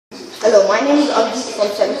Hello, my name is Abhijit from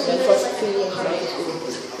Sreenidhi International School.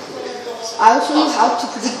 I'll show you how to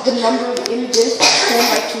predict the number of images formed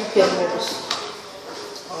by two pyramids.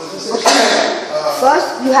 Okay.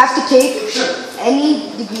 First, you have to take any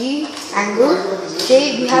degree angle.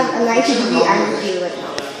 Say we have a 90-degree angle here right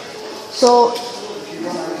now. So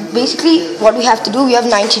basically what we have to do, we have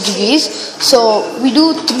 90 degrees. So we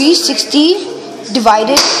do 360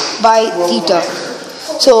 divided by theta.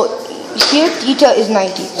 So here theta is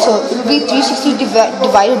 90. So it will be 360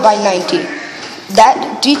 divided by 90.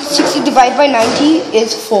 That 360 divided by 90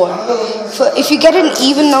 is 4. If you get an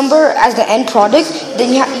even number as the end product,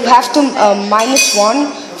 then you have to minus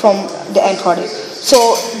 1 from the end product.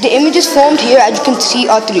 So the images formed here, as you can see,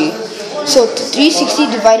 are 3. So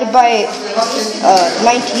 360 divided by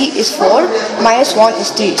 90 is 4, minus 1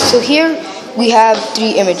 is 3. So here we have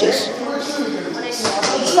 3 images.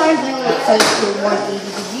 This time we will set it to 180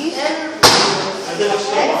 degrees.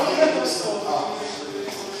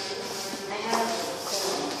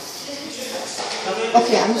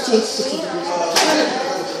 Okay, I'm just doing 60 degrees.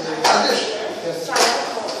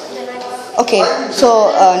 Okay,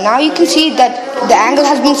 so now you can see that the angle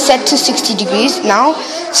has been set to 60 degrees now.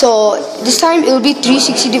 So this time it will be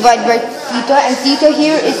 360 divided by theta, and theta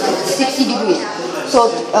here is 60 degrees. So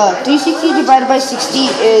 360 divided by 60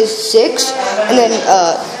 is 6, and then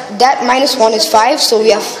that minus 1 is 5. So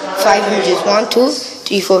we have 5 images. 1, 2,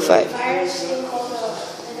 3, 4, 5.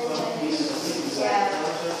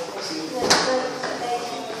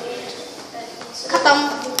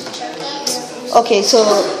 Okay, so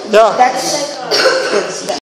that's